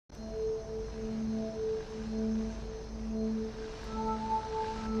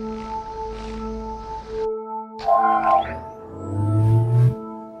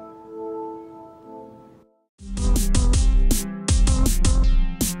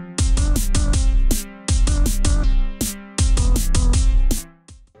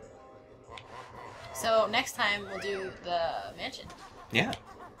time, we'll do the mansion. Yeah.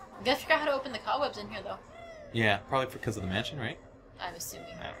 We gotta figure out how to open the cobwebs in here, though. Yeah, probably because of the mansion, right? I'm assuming.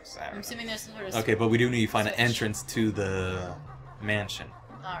 I'm assuming there's some sort of okay, but we do need to find an switch. entrance to the mansion.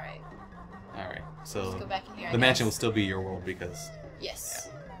 Alright. Alright, so Let's go back in here, the mansion will still be your world because... Yes.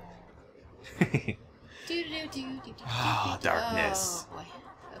 Ah, darkness. Oh, boy.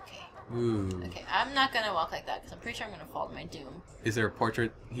 Okay. Ooh. Okay, I'm not gonna walk like that because I'm pretty sure I'm gonna fall to my doom. Is there a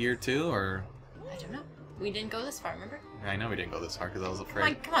portrait here too, or...? I don't know. We didn't go this far, remember? I know we didn't go this far because I was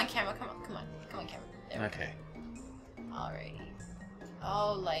afraid. Come on, camera, come on, camera. There Okay. Alrighty.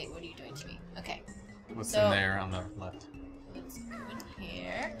 Oh, light, what are you doing to me? Okay. What's So, in there on the left? let's go in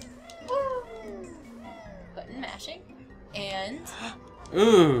here. Woo! Button mashing. And...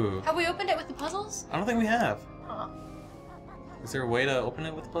 Ooh! Have we opened it with the puzzles? I don't think we have. Huh. Is there a way to open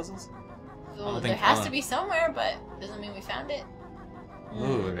it with the puzzles? Well, there has to be somewhere, but doesn't mean we found it.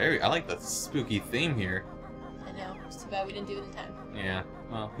 Ooh, I like the spooky theme here. I know. It's too bad we didn't do it in time. Yeah.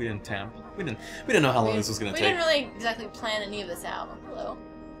 Well, we didn't temp. We didn't know how long this was gonna we take. didn't really exactly plan any of this out. Hello.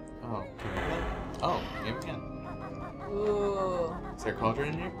 Oh, can we play? Oh, yeah, we can. Ooh. Is there a cauldron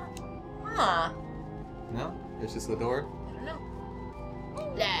in here? Huh. No? It's just the door? I don't know.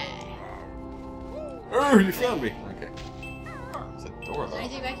 Blah. Oh, you found me! Okay. Huh. It's a door, Is though. there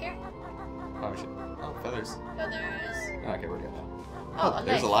anything back here? Oh, shit. Oh, feathers. Feathers. Okay, we're good now. Oh, Oh,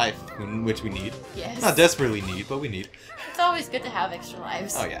 there's a life, which we need. Yes. Not desperately need, but we need. It's always good to have extra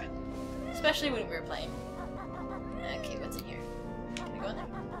lives. Oh, yeah. Especially when we're playing. Okay, what's in here? Can we go in there?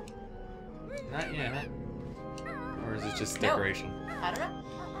 Not yet. Or is it just Nope. decoration? I don't know.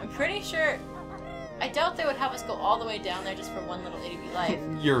 I'm pretty sure... I doubt they would have us go all the way down there just for one little itty-bitty life.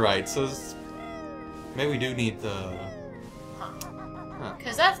 You're right, so maybe we do need the... Huh.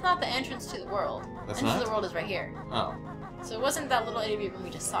 Because that's not the entrance to the world. That's entrance not? to the world is right here. Oh. So it wasn't that little itty-bitty room we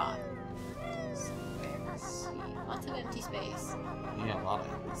just saw. So, let's see. Lots of empty space. Yeah, a lot of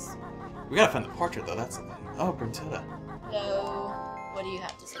this. We gotta find the portrait, though. That's the thing. Oh, Bruntilda. So, what do you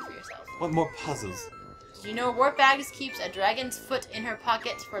have to say for yourself? What more puzzles? Did you know Wartbags keeps a dragon's foot in her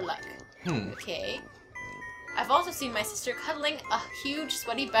pocket for luck? Okay. I've also seen my sister cuddling a huge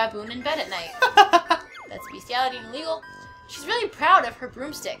sweaty baboon in bed at night. That's bestiality and illegal. She's really proud of her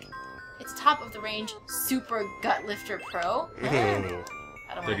broomstick. It's top of the range Super Gut Lifter Pro. Ew. I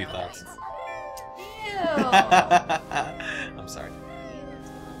don't Dirty know what thoughts. that means. Ew. I'm sorry.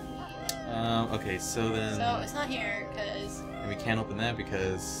 Okay, so then... So, it's not here, because... And we can't open that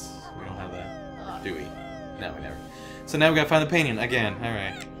because we don't have that. Oh. Do we? No, we never. So now we gotta find the painting again.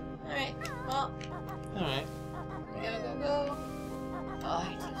 Alright. Alright, well... Alright. Go. Oh, I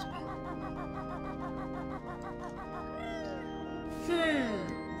hate to spell.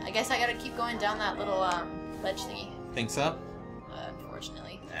 I guess I gotta keep going down that little, ledge thingy. Think so?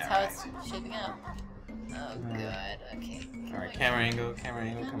 Unfortunately. That's how it's shaping up. Oh, good. Okay. Alright, camera angle,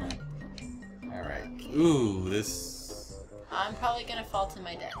 come on. Alright. Ooh, this... I'm probably gonna fall to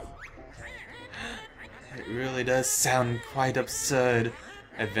my death. It really does sound quite absurd.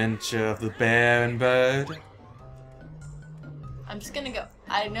 Adventure of the Bear and Bird. I'm just gonna go.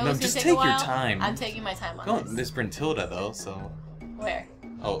 I know No, it's gonna just take take a while. your time. I'm taking my time on Go this. on, there's Bruntilda though, so... Where?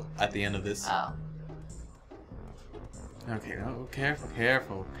 Oh, at the end of this. Oh. Okay, oh,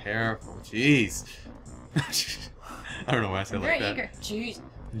 careful. Jeez. I don't know why I said I'm like very that. eager. Jeez.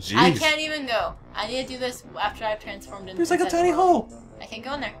 Jeez. I can't even go. I need to do this after I've transformed into. There's like a inside tiny the world. hole. I can't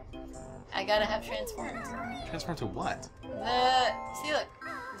go in there. I gotta have transformed. Transform to what? See, look.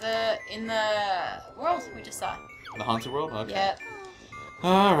 In the world we just saw. The haunted world? Okay. Yep.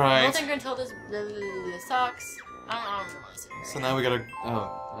 Alright. Molten Gruntilda's the socks. I don't want to sit here. So now we gotta...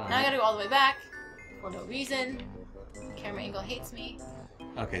 Oh. Now I gotta go all the way back for no reason. Camera angle hates me.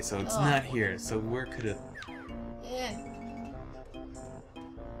 Okay, so it's Oh. not here. So where could it... Yeah. I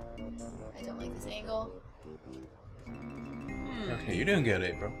don't like this angle. Okay, you're doing good,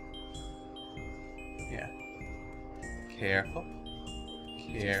 April. Yeah. Careful. Give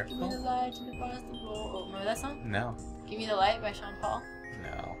me the Careful. light and impossible. Oh, remember that song? No. Give Me the Light by Sean Paul.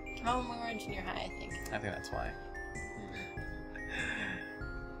 No. Came out when we were in junior high, I think. I think that's why.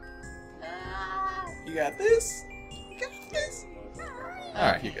 Ah. You got this? You got this?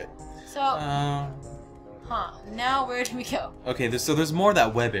 Alright, you're good. So, Um... now where do we go? Okay, there's more of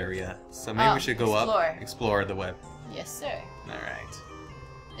that web area. So maybe Oh, we should go explore. up, explore the web. Yes, sir. Alright.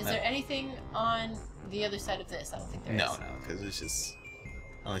 Is there anything on the other side of this? I don't think there is. No, because it's just...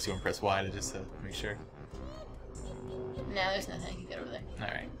 Unless you want to press Y to just make sure. No, there's nothing I can get over there.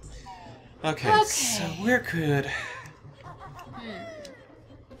 Alright. Okay, so where could...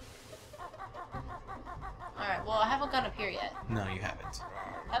 Alright, well, I haven't gone up here yet. No, you haven't.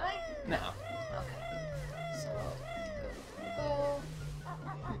 Have I? No. Okay. So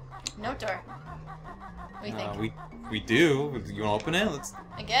We do. You want to open it? Let's.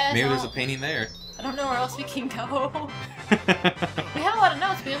 I guess. Maybe there's a painting there. I don't know where else we can go. We have a lot of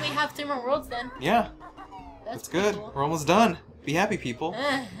notes. We only have 3 more worlds then. Yeah. That's good. cool. We're almost done. Be happy, people.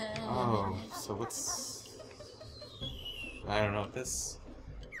 Oh, so what's... I don't know what this...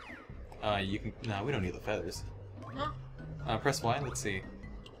 you can... No, we don't need the feathers. No. Press Y, let's see.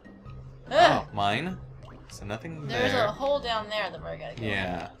 Oh, mine? So nothing there. There's a hole down there that we're gonna go.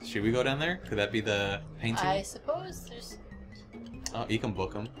 Yeah. Should we go down there? Could that be the painting? I suppose there's... Oh, you can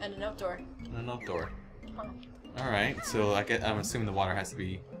book them. And an outdoor. And an outdoor. Huh. Alright, so I'm assuming the water has to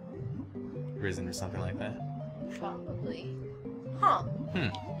be risen or something like that. Probably. Huh.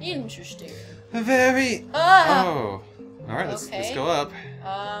 Interesting. Very... Ah! Oh. Alright, let's go up.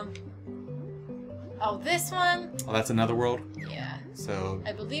 Oh, this one? Oh, that's another world? Yeah. So...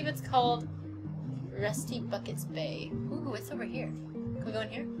 I believe it's called Rusty Buckets Bay. Ooh, it's over here. Can we go in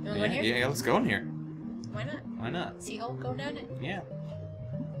here? You wanna go in here? Yeah, let's go in here. Why not? Why not? Sea hole, go down it. Yeah.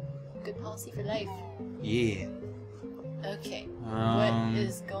 Good policy for life. Yeah. Okay. What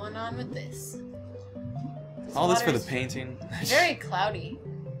is going on with this? All this for the painting. Very cloudy.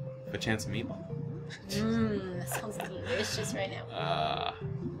 A chance of meatball. That sounds delicious right now.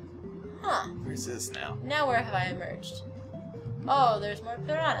 Huh. Where's this now? Now where have I emerged? Oh, there's more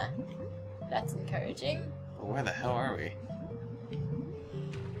piranha. That's encouraging. Well, where the hell are we?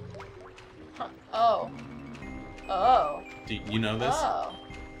 Huh. Oh. Oh. Do you know this? Oh.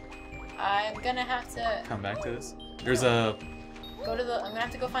 I'm gonna have to come back to this. There's a... Go to the... I'm gonna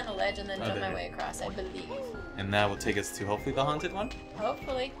have to go find the ledge and then jump my way across, I believe. And that will take us to hopefully the haunted one?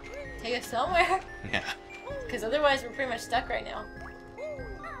 Hopefully. Take us somewhere. Yeah. Because otherwise we're pretty much stuck right now.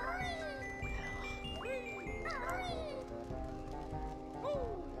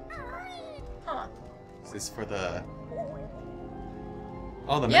 Huh. Is this for the...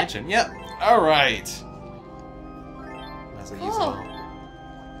 Oh, the mansion. Yep. Alright. That's what you saw.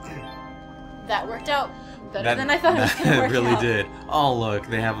 That worked out better than I thought it was going to work out. It really did. Oh, look.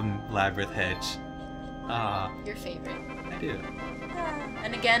 They have a labyrinth hedge. Your favorite. I do.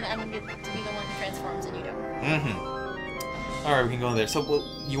 And again, I'm going to be the one who transforms and you don't. Alright, we can go there. So,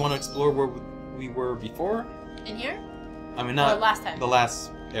 you want to explore where we were before? In here? I mean, not last time. The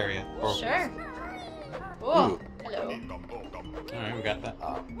last area. Or... Sure. Whoa. Hello. Alright, we got that.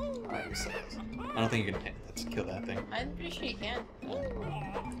 Alright, I don't think you can kill that thing. I'm pretty sure you can.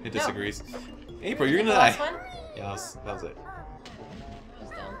 It disagrees. April, you're gonna die. Yeah, that was it. That was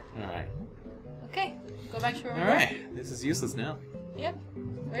dumb. Alright. Okay, go back to where we were. Alright, this is useless now. Yep.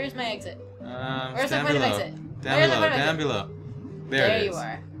 Where's my exit? Where's my point of exit? Down below. There it is. You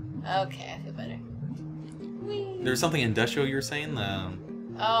are. Okay, I feel better. Whee. There was something industrial you were saying?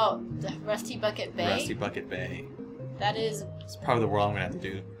 Oh, the Rusty Bucket Bay? Rusty Bucket Bay. That is... It's probably the world I'm gonna have to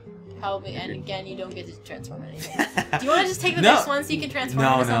do. Probably, and again, you don't get to transform anything. Do you want to just take the next one so you can transform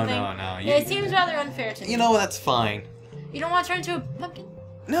into something? No. Yeah, it seems rather unfair to me. You know, that's fine. You don't want to turn into a pumpkin?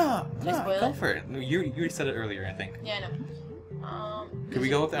 No, go for it. You already said it earlier, I think. Yeah, I know. Can we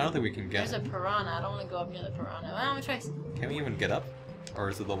go up there? I don't think we can get. There's a piranha. I don't want to go up near the piranha. Well, I'm gonna try. Can we even get up? Or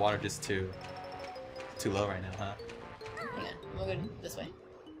is the water just too low right now, huh? Hang on. I'm gonna go this way.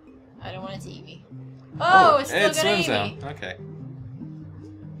 I don't want it to eat me. Oh, it's still gonna eat me. Okay.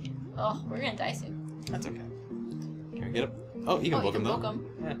 Oh, we're gonna die soon. That's okay. Can we get up? Oh, you can book him though.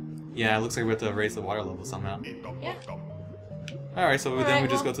 Yeah, it looks like we have to raise the water level somehow. Yeah. Alright, so then we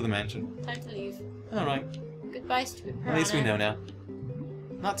just go to the mansion. Time to leave. Alright. Goodbye, stupid piranha. At least we know now.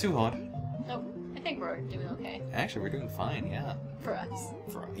 Not too hard. Nope. I think we're doing okay. Actually, we're doing fine, yeah. For us.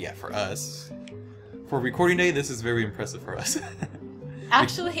 For us. For recording day, this is very impressive for us.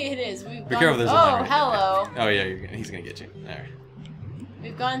 Actually, it is. Be careful, there's a line right hello. there. Oh yeah, he's gonna get you. Alright.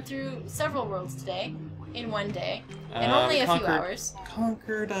 We've gone through several worlds today, in one day, in only a few hours.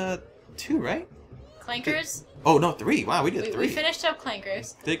 Conquered 2, right? Clankers? Oh no, 3. Wow, we did 3. We finished up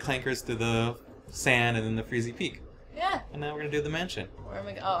Clankers. Did Clankers to the sand and then the Freezy Peak. Yeah. And now we're gonna do the mansion. Where am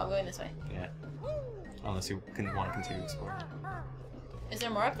I going? Oh, I'm going this way. Yeah. Unless you want to continue exploring. Is there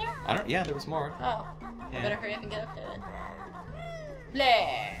more up there? Yeah, there was more. Oh. Yeah. I better hurry up and get up there then.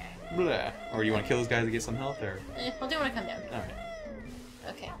 Blah. Blah. Or you want to kill those guys to get some health, or? I'll do it when I come down. Alright.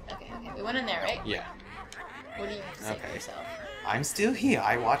 Okay. We went in there, right? Yeah. What do you have to say for yourself? I'm still here.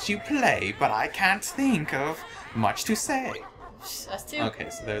 I watch you play, but I can't think of much to say. Us too. Okay,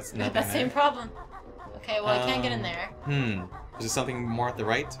 so there's nothing That same problem. Okay, well, I can't get in there. Is there something more at the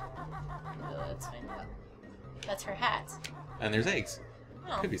right? Let's find out. That's her hat. And there's eggs.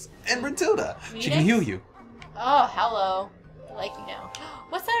 Oh. Could be. And Matilda! Meat She can eggs? heal you. Oh, hello. I like you now.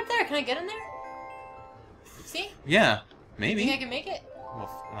 What's that up there? Can I get in there? See? Yeah, maybe. Think I can make it? Well,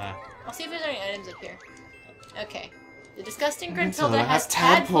 I'll see if there's any items up here. Okay. The disgusting Gruntilda Gruntilda has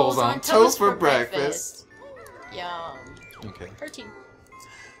tadpoles on toast for breakfast. Yum. Okay. 13.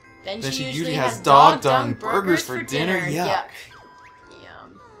 Then She she usually has dog dung burgers for dinner. Yuck.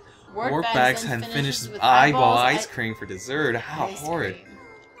 Yum. Workbags had finished with eyeball ice cream for dessert. How horrid. Cream.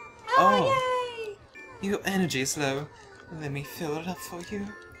 Oh. Yay! Your energy is low. Let me fill it up for you.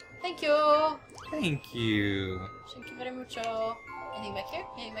 Thank you. Thank you. Thank you very mucho. Anything back here?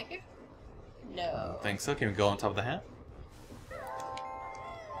 Anything back here? No. I think so. Can we go on top of the hat?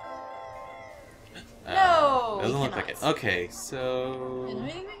 No! Doesn't we look like it. Okay, so... Is there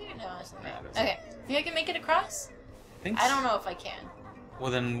anything back here? No, it's not. No, it doesn't. Okay. Think I can make it across? I don't know if I can.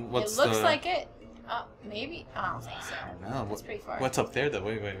 Well, then what's it looks like it. Maybe? I don't think so. I don't know. It's pretty far. What's up there, though?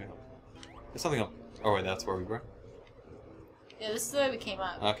 Wait. There's something up... Oh, wait, that's where we were? Yeah, this is the way we came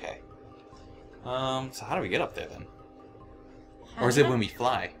up. Okay. So how do we get up there, then? Or is it when we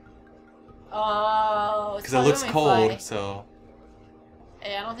fly? Oh, because it looks cold, so...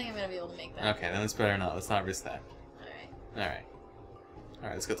 Yeah, I don't think I'm going to be able to make that. Okay, then it's better not. Let's not risk that. Alright.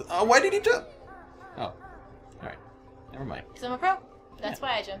 Alright, let's go to... Oh, why did he jump? Oh. Alright. Never mind. Because I'm a pro. That's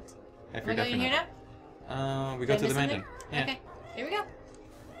why I jumped. Am I going here now? We go to the mansion. Yeah. Okay. Here we go.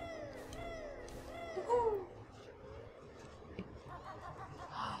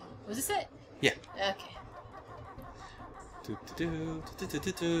 Was this it? Yeah. Okay.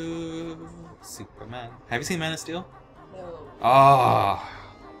 Superman. Have you seen Man of Steel? No. Oh,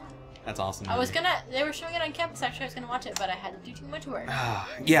 that's awesome. I was gonna. They were showing it on campus. Actually, I was gonna watch it, but I had to do too much work.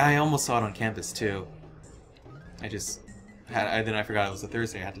 Yeah, I almost saw it on campus too. I just had. Then I forgot it was a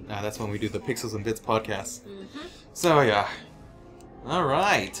Thursday. I had to. That's when we do the Pixels and Bits podcast. So yeah. All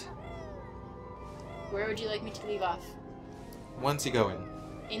right. Where would you like me to leave off? Once you go in.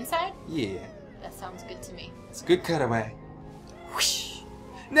 Inside? Yeah. That sounds good to me. It's a good cutaway. Whoosh.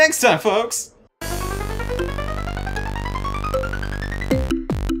 Next time, folks.